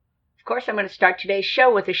course, I'm going to start today's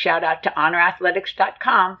show with a shout out to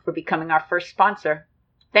honorathletics.com for becoming our first sponsor.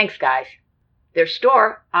 Thanks, guys. Their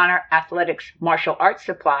store, Honor Athletics Martial Arts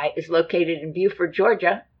Supply, is located in Buford,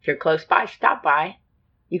 Georgia. If you're close by, stop by.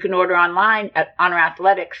 You can order online at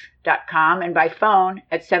honorathletics.com and by phone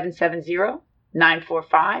at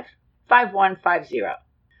 770-945-5150.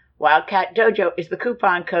 Wildcat Dojo is the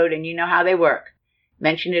coupon code, and you know how they work.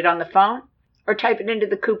 Mention it on the phone or type it into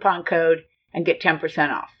the coupon code and get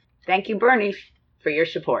 10% off. Thank you, Bernice, for your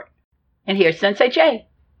support. And here's Sensei Jay.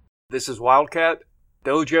 This is Wildcat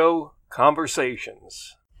Dojo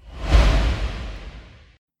Conversations.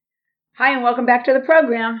 Hi, and welcome back to the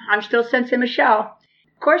program. I'm still Sensei Michelle.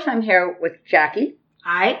 Of course, I'm here with Jackie.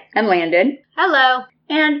 Hi. And Landon. Hello.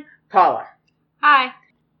 And Paula. Hi.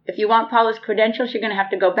 If you want Paula's credentials, you're going to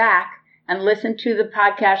have to go back and listen to the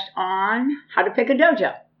podcast on how to pick a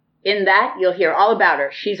dojo. In that, you'll hear all about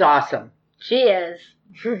her. She's awesome. She is.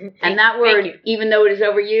 And that word, even though it is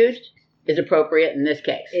overused, is appropriate in this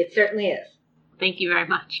case. It certainly is. Thank you very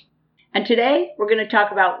much. And today, we're going to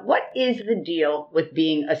talk about what is the deal with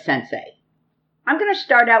being a sensei. I'm going to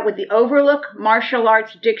start out with the Overlook Martial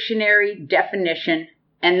Arts Dictionary definition,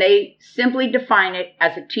 and they simply define it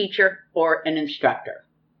as a teacher or an instructor.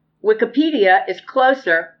 Wikipedia is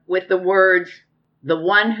closer with the words, the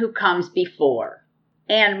one who comes before.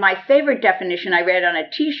 And my favorite definition I read on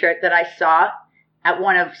a t-shirt that I saw at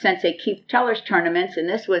one of Sensei Keith Teller's tournaments, and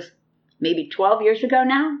this was maybe 12 years ago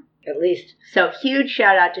now. At least. So huge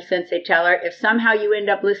shout out to Sensei Teller. If somehow you end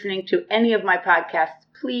up listening to any of my podcasts,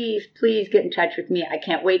 please get in touch with me. I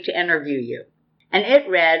can't wait to interview you. And it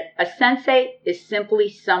read, a sensei is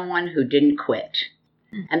simply someone who didn't quit.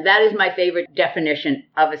 And that is my favorite definition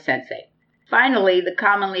of a sensei. Finally, the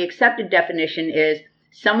commonly accepted definition is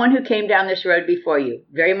someone who came down this road before you,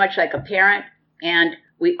 very much like a parent, and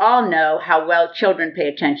we all know how well children pay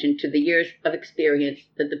attention to the years of experience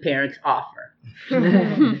that the parents offer.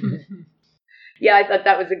 Yeah, I thought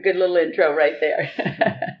that was a good little intro right there.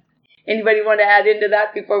 Anybody want to add into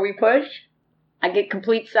that before we push? I get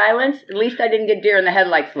complete silence. At least I didn't get deer in the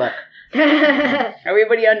headlights look.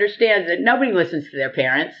 Everybody understands that nobody listens to their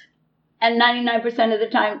parents. And 99% of the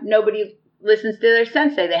time, nobody listens to their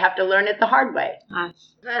sensei. They have to learn it the hard way.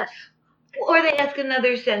 Or they ask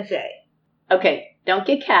another sensei. Okay, don't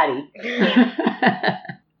get catty.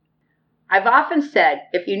 I've often said,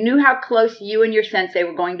 if you knew how close you and your sensei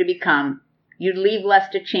were going to become, you'd leave less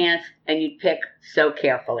to chance and you'd pick so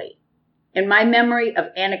carefully. In my memory of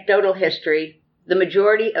anecdotal history, the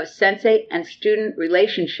majority of sensei and student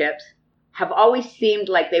relationships have always seemed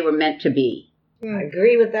like they were meant to be. I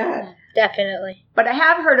agree with that. Definitely. But I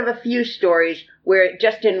have heard of a few stories where it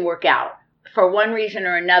just didn't work out for one reason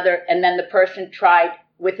or another, and then the person tried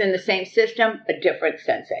within the same system a different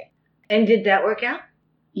sensei. And did that work out?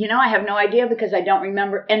 You know, I have no idea because I don't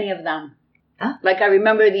remember any of them. Huh? Like I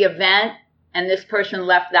remember the event and this person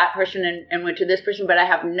left that person and went to this person, but I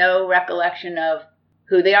have no recollection of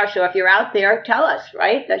who they are. So if you're out there, tell us,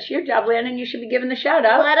 right? That's your job, Landon. You should be giving the shout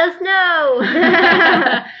out. Let us know.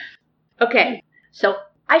 Okay, so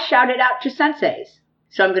I shouted out to senseis.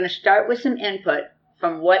 So I'm going to start with some input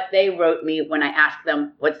from what they wrote me when I asked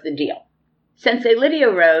them, what's the deal? Sensei Lydia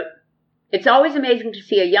wrote, it's always amazing to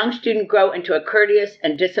see a young student grow into a courteous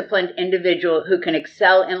and disciplined individual who can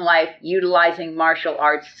excel in life utilizing martial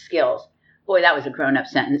arts skills. Boy, that was a grown-up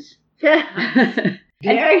sentence.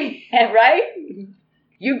 Very. Right?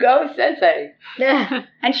 You go, sensei.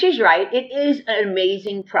 And she's right. It is an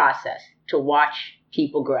amazing process to watch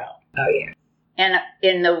people grow. Oh, yeah. And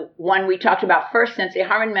in the one we talked about first, Sensei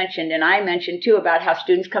Harmon mentioned, and I mentioned too, about how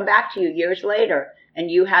students come back to you years later. And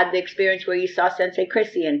you had the experience where you saw Sensei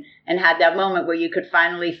Chrissy and had that moment where you could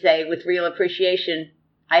finally say with real appreciation,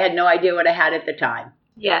 I had no idea what I had at the time.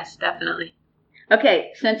 Yes, definitely.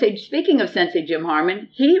 Okay, speaking of Sensei Jim Harmon,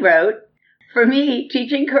 he wrote, for me,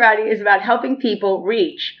 teaching karate is about helping people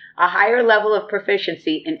reach a higher level of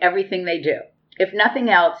proficiency in everything they do. If nothing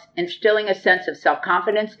else, instilling a sense of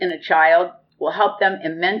self-confidence in a child will help them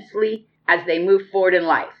immensely as they move forward in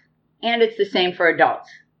life. And it's the same for adults.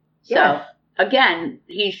 Yes. So, again,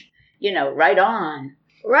 he's, right on.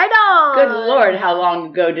 Right on. Good Lord, how long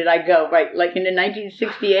ago did I go? Right, like into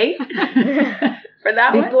 1968? For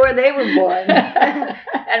that one? Before they were born.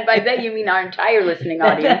 And by that you mean our entire listening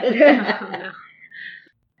audience. Oh, no.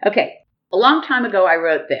 Okay, a long time ago I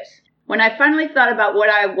wrote this. When I finally thought about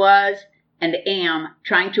what I was and am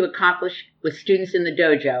trying to accomplish with students in the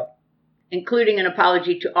dojo, including an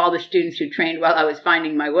apology to all the students who trained while I was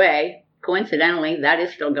finding my way, coincidentally, that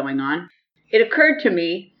is still going on, it occurred to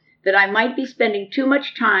me that I might be spending too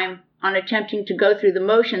much time on attempting to go through the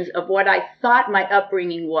motions of what I thought my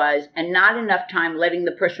upbringing was and not enough time letting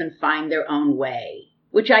the person find their own way,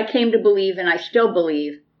 which I came to believe and I still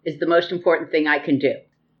believe is the most important thing I can do.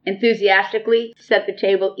 Enthusiastically set the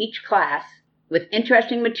table each class with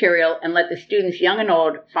interesting material and let the students young and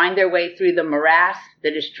old find their way through the morass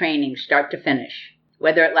that is training start to finish,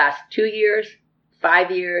 whether it lasts 2 years,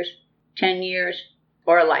 5 years, 10 years,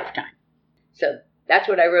 or a lifetime. So that's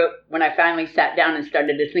what I wrote when I finally sat down and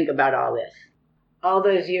started to think about all this. All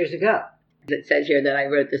those years ago. It says here that I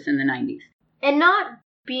wrote this in the 90s. And not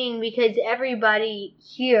being because everybody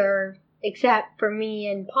here, except for me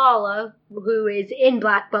and Paula, who is in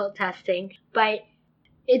black belt testing, but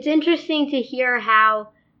it's interesting to hear how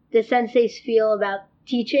the senseis feel about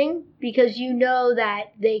teaching, because you know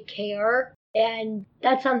that they care, and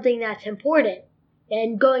that's something that's important.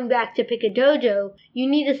 And going back to Pick a Dojo, you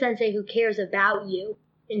need a sensei who cares about you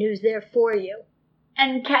and who's there for you.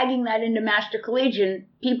 And tagging that into Master Collegian,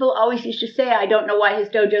 people always used to say, I don't know why his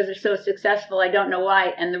dojos are so successful, I don't know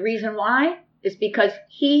why. And the reason why is because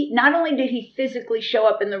not only did he physically show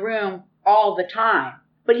up in the room all the time,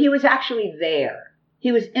 but he was actually there.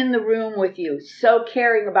 He was in the room with you, so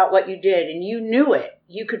caring about what you did, and you knew it.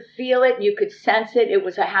 You could feel it, you could sense it, it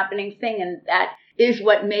was a happening thing, and that is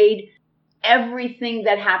what made everything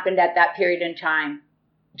that happened at that period in time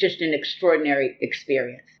just an extraordinary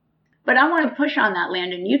experience. But I want to push on that,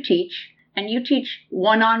 Landon. You teach, and you teach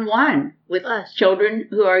one-on-one with Us. children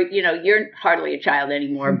who are, you're hardly a child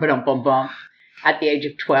anymore, bum. At the age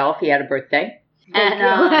of 12, he had a birthday.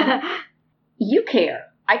 And you care.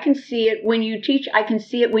 I can see it when you teach. I can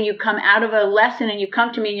see it when you come out of a lesson and you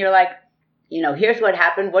come to me and you're like, here's what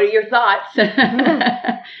happened. What are your thoughts?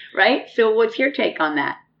 Right? So what's your take on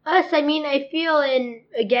that? I feel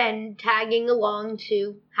again, tagging along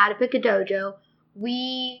to How to Pick a Dojo,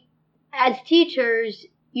 we, as teachers,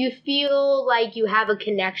 you feel like you have a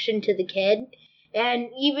connection to the kid. And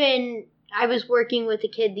even I was working with a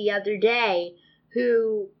kid the other day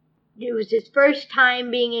who, it was his first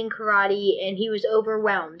time being in karate and he was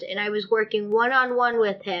overwhelmed. And I was working one-on-one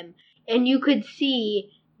with him. And you could see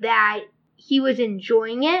that he was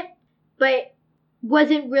enjoying it, but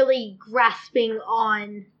wasn't really grasping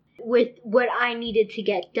on with what I needed to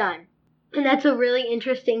get done. And that's a really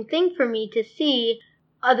interesting thing for me to see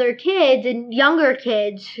other kids and younger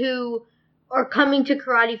kids who are coming to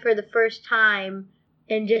karate for the first time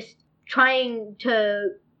and just trying to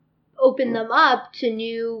open them up to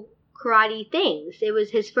new karate things. It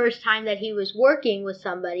was his first time that he was working with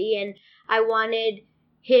somebody, and I wanted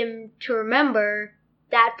him to remember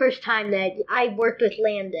that first time that I worked with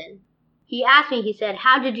Landon. He asked me, he said,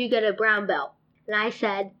 how did you get a brown belt? And I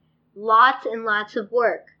said, lots and lots of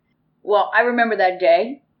work. Well, I remember that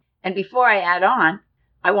day. And before I add on,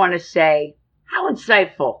 I want to say how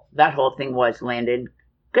insightful that whole thing was, Landon.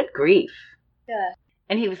 Good grief. Yeah.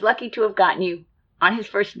 And he was lucky to have gotten you on his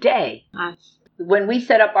first day. Nice. When we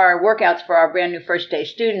set up our workouts for our brand new first day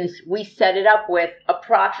students, we set it up with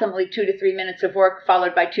approximately 2 to 3 minutes of work,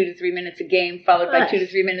 followed by 2 to 3 minutes of game, followed by 2 to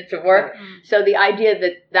 3 minutes of work. So the idea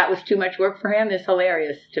that that was too much work for him is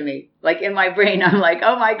hilarious to me. Like in my brain, I'm like,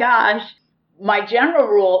 oh my gosh. My general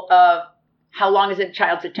rule of how long is a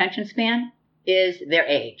child's attention span is their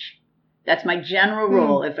age. That's my general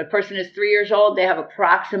rule. If a person is 3 years old, they have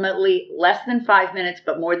approximately less than 5 minutes,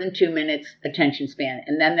 but more than 2 minutes attention span.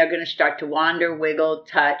 And then they're going to start to wander, wiggle,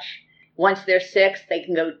 touch. Once they're 6, they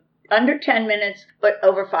can go under 10 minutes, but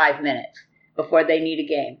over 5 minutes before they need a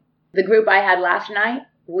game. The group I had last night,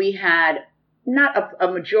 we had not a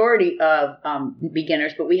majority of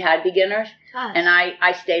beginners, but we had beginners. Gosh. And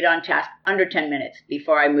I stayed on task under 10 minutes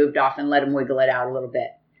before I moved off and let them wiggle it out a little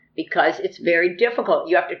bit. Because it's very difficult.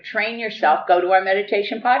 You have to train yourself. Go to our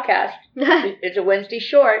meditation podcast. It's a Wednesday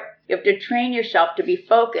short. You have to train yourself to be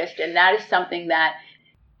focused. And that is something that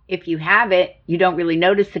if you have it, you don't really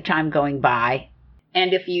notice the time going by.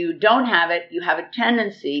 And if you don't have it, you have a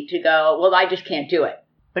tendency to go, well, I just can't do it.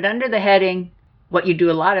 But under the heading, what you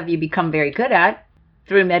do a lot of, you become very good at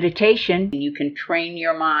through meditation. You can train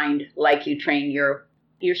your mind like you train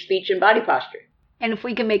your speech and body posture. And if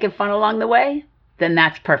we can make it fun along the way, then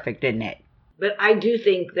that's perfect, isn't it? But I do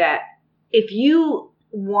think that if you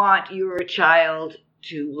want your child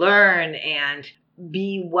to learn and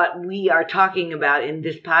be what we are talking about in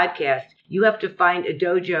this podcast, you have to find a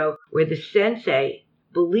dojo where the sensei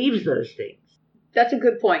believes those things. That's a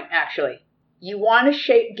good point, actually. You want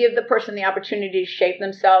to give the person the opportunity to shape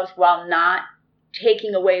themselves while not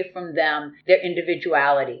taking away from them their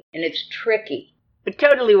individuality. And it's tricky, but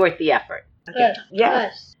totally worth the effort. Okay.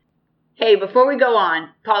 Yes. Hey, before we go on,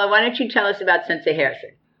 Paula, why don't you tell us about Sensei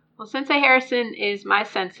Harrison? Well, Sensei Harrison is my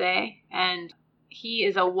sensei, and he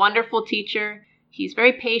is a wonderful teacher. He's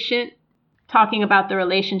very patient. Talking about the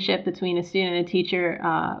relationship between a student and a teacher,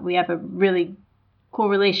 we have a really cool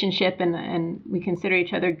relationship, and we consider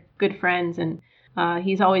each other good friends, and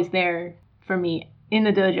he's always there for me in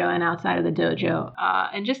the dojo and outside of the dojo.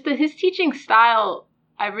 And just his teaching style,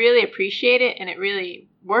 I really appreciate it, and it really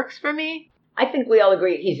works for me. I think we all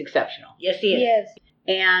agree he's exceptional. Yes, he is. Yes.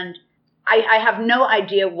 And I have no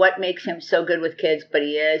idea what makes him so good with kids, but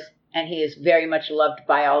he is. And he is very much loved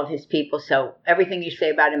by all of his people. So everything you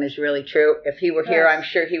say about him is really true. If he were here, Yes. I'm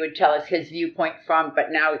sure he would tell us his viewpoint from,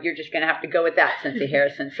 but now you're just going to have to go with that, Sensei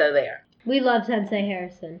Harrison. So there. We love Sensei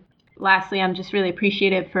Harrison. Lastly, I'm just really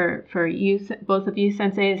appreciative for you, both of you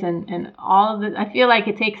senseis, and all of the. I feel like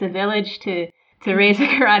it takes a village to raise a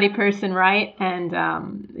karate person right,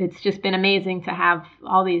 and it's just been amazing to have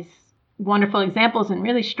all these wonderful examples and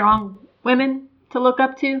really strong women to look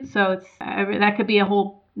up to. So it's that could be a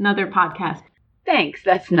whole another podcast. Thanks.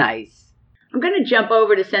 That's nice. I'm going to jump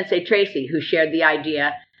over to Sensei Tracy, who shared the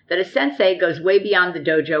idea that a sensei goes way beyond the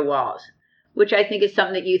dojo walls, which I think is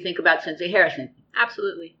something that you think about, Sensei Harrison.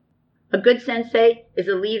 Absolutely. A good sensei is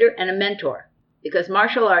a leader and a mentor because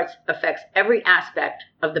martial arts affects every aspect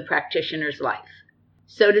of the practitioner's life.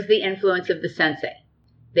 So does the influence of the sensei.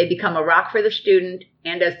 They become a rock for the student,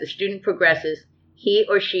 and as the student progresses, he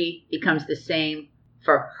or she becomes the same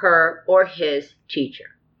for her or his teacher.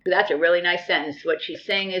 That's a really nice sentence. What she's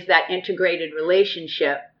saying is that integrated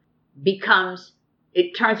relationship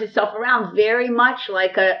it turns itself around very much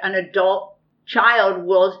like an adult child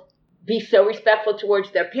will be so respectful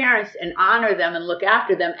towards their parents and honor them and look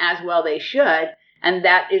after them as well they should. And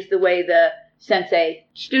that is the way the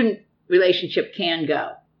sensei-student relationship can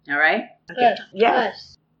go. All right? Okay.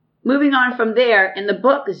 Yes. Moving on from there, in the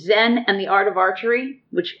book Zen and the Art of Archery,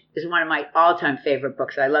 which is one of my all-time favorite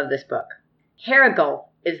books, I love this book, Harrigal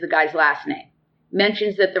is the guy's last name,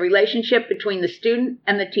 mentions that the relationship between the student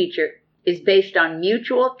and the teacher is based on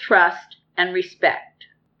mutual trust and respect.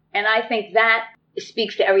 And I think that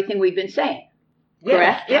speaks to everything we've been saying.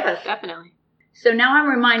 Correct? Yes. Definitely. So now I'm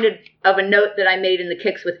reminded of a note that I made in the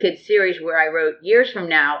Kicks with Kids series where I wrote, years from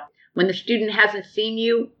now, when the student hasn't seen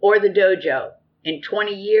you or the dojo in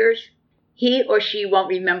 20 years, he or she won't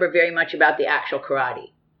remember very much about the actual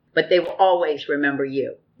karate, but they will always remember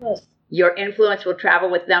you. Yes. Your influence will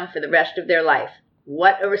travel with them for the rest of their life.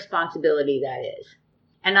 What a responsibility that is.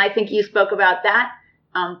 And I think you spoke about that,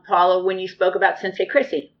 Paula, when you spoke about Sensei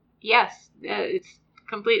Chrissy. Yes, it's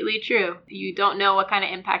completely true. You don't know what kind of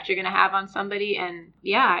impact you're going to have on somebody. And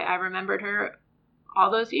yeah, I remembered her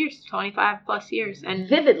all those years, 25 plus years. And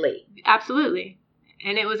Vividly. absolutely.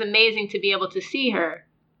 And it was amazing to be able to see her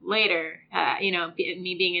later,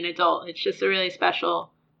 me being an adult. It's just a really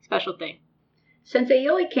special thing. Sensei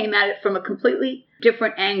Yoli came at it from a completely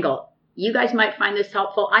different angle. You guys might find this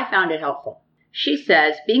helpful. I found it helpful. She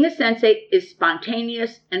says, being a sensei is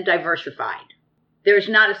spontaneous and diversified. There is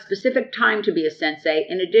not a specific time to be a sensei.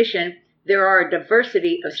 In addition, there are a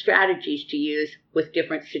diversity of strategies to use with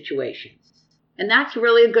different situations. And that's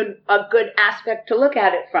really a good aspect to look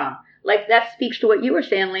at it from. Like that speaks to what you were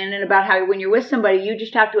saying, Landon, about how when you're with somebody, you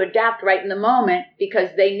just have to adapt right in the moment because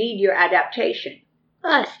they need your adaptation.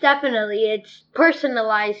 Yes, definitely. It's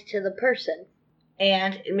personalized to the person.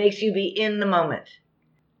 And it makes you be in the moment.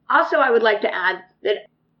 Also, I would like to add that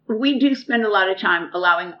we do spend a lot of time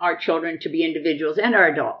allowing our children to be individuals and our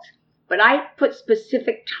adults. But I put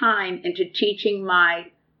specific time into teaching my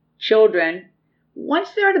children. Once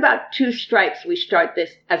they're at about 2 stripes, we start this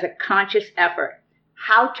as a conscious effort,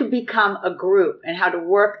 how to become a group and how to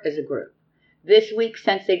work as a group. This week,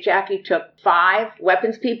 Sensei Jackie took 5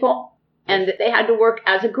 weapons people, and they had to work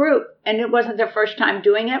as a group. And it wasn't their first time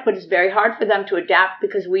doing it, but it's very hard for them to adapt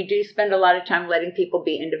because we do spend a lot of time letting people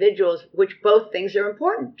be individuals, which both things are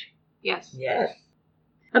important. Yes. Yes.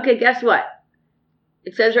 Okay, guess what?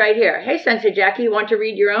 It says right here, hey, Sensei Jackie, you want to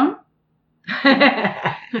read your own?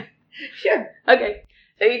 Sure. Okay,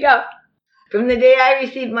 there you go. From the day I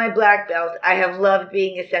received my black belt, I have loved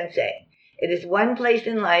being a sensei. It is one place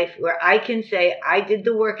in life where I can say I did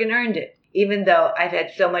the work and earned it, even though I've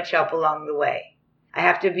had so much help along the way. I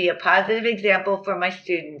have to be a positive example for my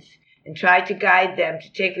students and try to guide them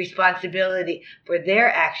to take responsibility for their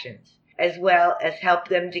actions, as well as help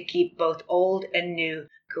them to keep both old and new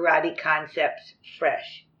karate concepts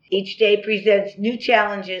fresh. Each day presents new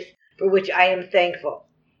challenges for which I am thankful.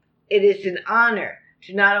 It is an honor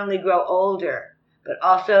to not only grow older, but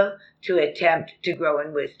also to attempt to grow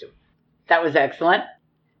in wisdom. That was excellent.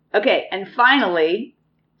 Okay, and finally,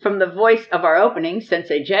 from the voice of our opening,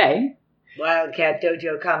 Sensei Jay, Wildcat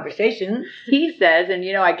Dojo Conversations. He says, and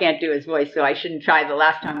I can't do his voice, so I shouldn't try. The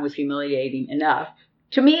last time was humiliating enough.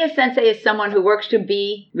 To me, a sensei is someone who works to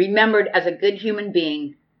be remembered as a good human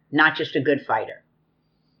being, not just a good fighter.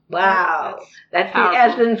 Wow. That's the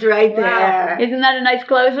powerful. essence right there. Isn't that a nice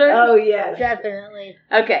closer? Oh, yes. Definitely.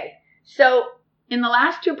 Okay. So in the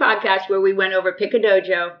last two podcasts where we went over Pick a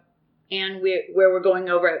Dojo and where we're going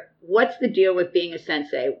over what's the deal with being a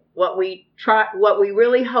sensei, what we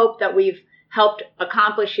really hope that we've helped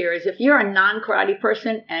accomplish here is if you're a non-karate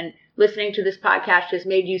person and listening to this podcast has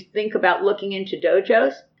made you think about looking into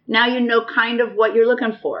dojos, now you know kind of what you're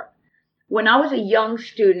looking for. When I was a young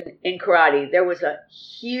student in karate, there was a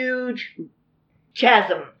huge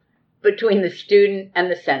Chasm. between the student and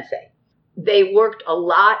the sensei. They worked a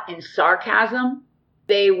lot in sarcasm.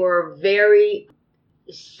 They were very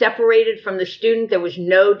separated from the student. There was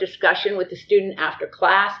no discussion with the student after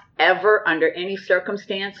class, ever, under any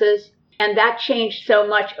circumstances. And that changed so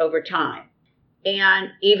much over time. And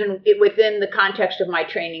even within the context of my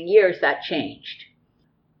training years, that changed.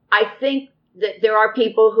 I think that there are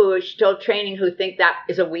people who are still training who think that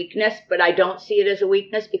is a weakness, but I don't see it as a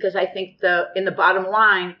weakness because I think in the bottom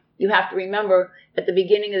line, you have to remember at the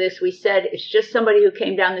beginning of this, we said it's just somebody who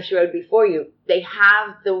came down this road before you. They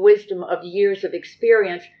have the wisdom of years of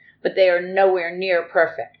experience, but they are nowhere near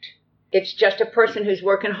perfect. It's just a person who's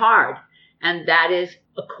working hard. And that is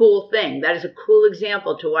a cool thing. That is a cool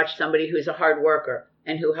example to watch somebody who's a hard worker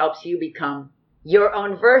and who helps you become your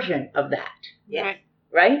own version of that. Yes.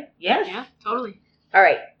 Right? Yes. Yeah, totally. All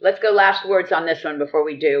right. Let's go last words on this one before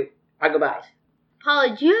we do our goodbyes.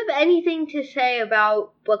 Paula, do you have anything to say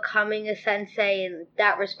about becoming a sensei and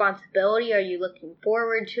that responsibility? Are you looking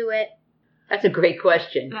forward to it? That's a great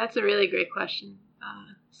question. That's a really great question.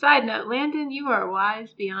 Side note, Landon, you are wise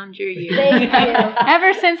beyond your years. Thank you.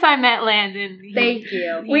 Ever since I met Landon, Thank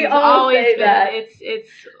you. We he's all always say been, that. It's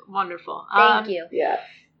wonderful. Thank you. Yeah.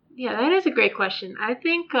 Yeah, that is a great question. I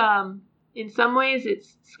think in some ways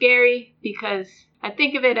it's scary because I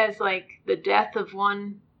think of it as like the death of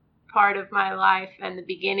one part of my life and the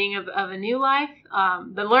beginning of a new life.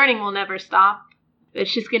 The learning will never stop.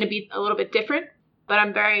 It's just going to be a little bit different, but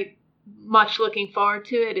I'm very much looking forward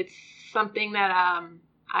to it. It's something that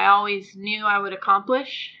I always knew I would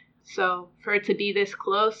accomplish. So for it to be this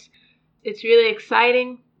close, it's really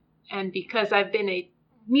exciting. And because I've been a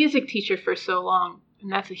music teacher for so long, and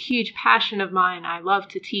that's a huge passion of mine, I love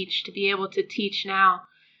to teach. To be able to teach now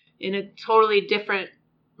in a totally different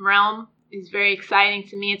realm is very exciting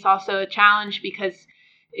to me. It's also a challenge because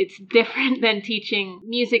it's different than teaching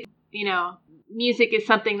music. Music is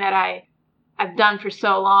something that I've done for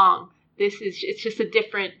so long. It's just a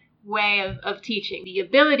different way of teaching. The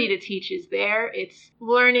ability to teach is there. It's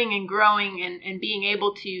learning and growing and being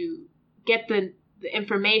able to get the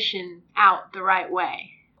information out the right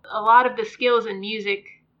way. A lot of the skills in music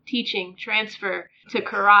teaching transfer to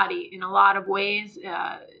karate in a lot of ways.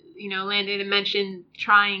 Landon had mentioned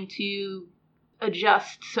trying to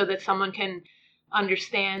adjust so that someone can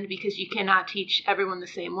understand, because you cannot teach everyone the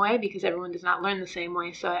same way because everyone does not learn the same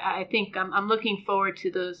way. So I think I'm looking forward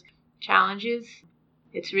to those challenges.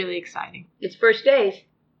 It's really exciting. It's first days.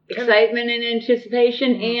 Excitement and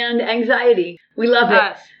anticipation and anxiety. We love it.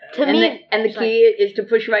 Yes. To me, the key is to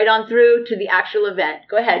push right on through to the actual event.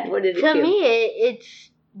 Go ahead. What is it? to me,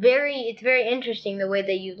 it's very interesting the way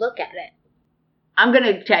that you look at it. I'm going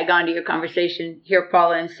to tag on to your conversation here,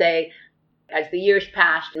 Paula, and say, as the years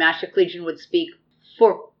passed, Master Collegian would speak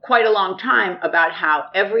for quite a long time about how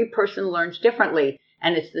every person learns differently,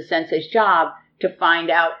 and it's the sensei's job to find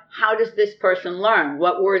out, how does this person learn?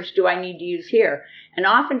 What words do I need to use here? And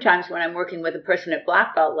oftentimes when I'm working with a person at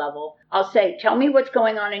black belt level, I'll say, tell me what's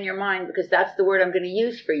going on in your mind, because that's the word I'm going to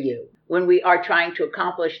use for you when we are trying to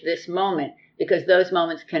accomplish this moment, because those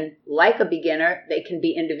moments can, like a beginner, they can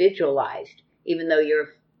be individualized, even though you're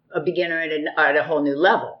a beginner at a whole new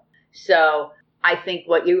level. So I think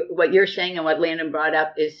what you're saying and what Landon brought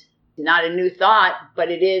up is not a new thought, but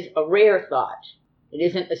it is a rare thought. It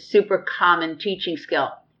isn't a super common teaching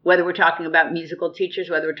skill. Whether we're talking about musical teachers,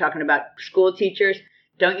 whether we're talking about school teachers,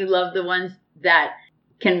 don't you love the ones that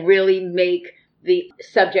can really make the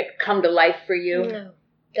subject come to life for you? No,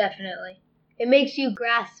 definitely. It makes you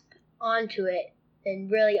grasp onto it and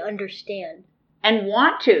really understand. And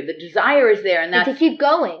want to. The desire is there. And And that's to keep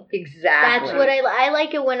going. exactly. That's what I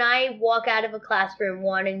like it when I walk out of a classroom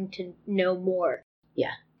wanting to know more.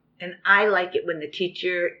 Yeah. And I like it when the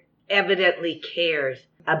teacher evidently cares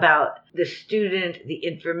about the student, the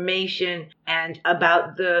information, and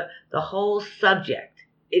about the whole subject.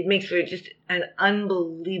 It makes for just an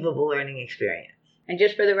unbelievable learning experience. And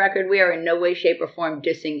just for the record, we are in no way, shape, or form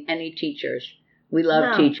dissing any teachers. We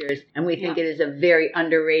love teachers, and we think it is a very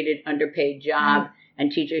underrated, underpaid job, and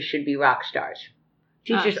teachers should be rock stars.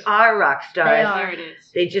 Teachers are rock stars. They are. There it is.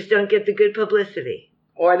 They just don't get the good publicity.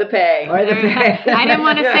 Or the pay. Or the pay. I didn't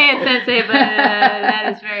want to say it, Sensei, but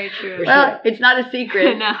that is very true. Well, it's not a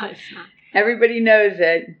secret. No, it's not. Everybody knows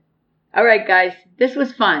it. All right, guys, this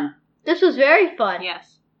was fun. This was very fun.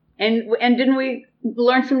 Yes. And didn't we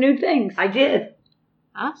learn some new things? I did.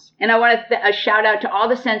 Us? And I want to shout out to all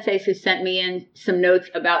the senseis who sent me in some notes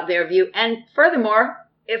about their view. And furthermore,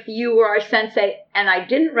 if you were a sensei and I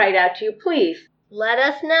didn't write out to you, please. Let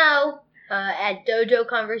us know at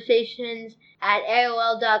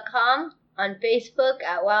dojoconversations@AOL.com, on Facebook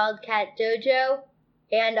at Wildcat Dojo,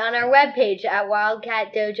 and on our webpage at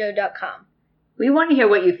wildcatdojo.com. We want to hear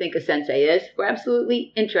what you think a sensei is. We're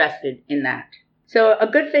absolutely interested in that. So a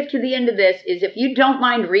good fit to the end of this is if you don't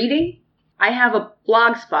mind reading, I have a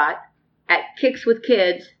blog spot at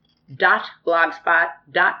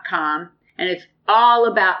kickswithkids.blogspot.com, and it's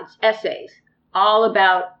essays, all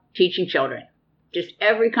about teaching children. Just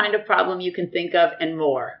every kind of problem you can think of and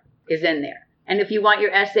more is in there. And if you want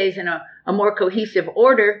your essays in a more cohesive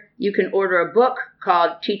order, you can order a book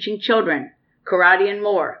called Teaching Children, Karate and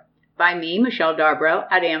More, by me, Michelle Darbrow,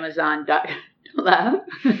 at Amazon.com.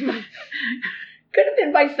 Could have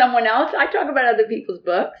been by someone else. I talk about other people's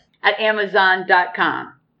books. At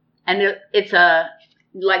Amazon.com. And it's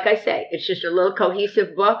like I say, it's just a little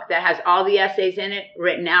cohesive book that has all the essays in it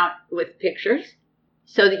written out with pictures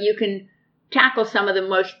so that you can tackle some of the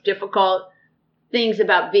most difficult things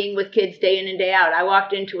about being with kids day in and day out. I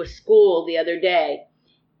walked into a school the other day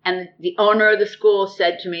and the owner of the school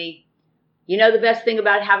said to me, "You know the best thing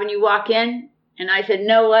about having you walk in?" And I said,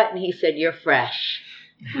 "No, what?" And he said, "You're fresh.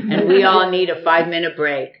 And we all need a 5-minute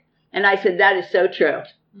break." And I said, that is so true.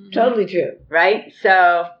 Totally true. Right?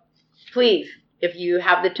 So please, if you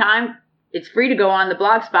have the time, it's free to go on the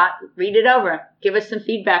blog spot, read it over, give us some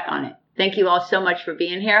feedback on it. Thank you all so much for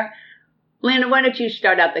being here. Lana, why don't you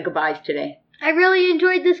start out the goodbyes today? I really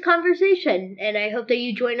enjoyed this conversation, and I hope that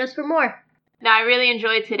you join us for more. No, I really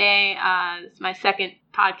enjoyed today. It's my second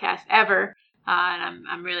podcast ever, and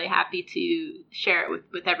I'm really happy to share it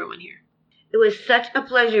with everyone here. It was such a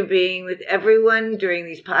pleasure being with everyone during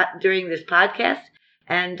this podcast,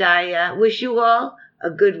 and I wish you all a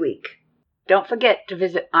good week. Don't forget to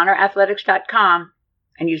visit honorathletics.com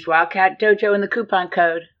and use Wildcat Dojo in the coupon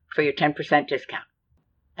code for your 10% discount.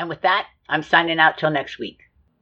 And with that, I'm signing out till next week.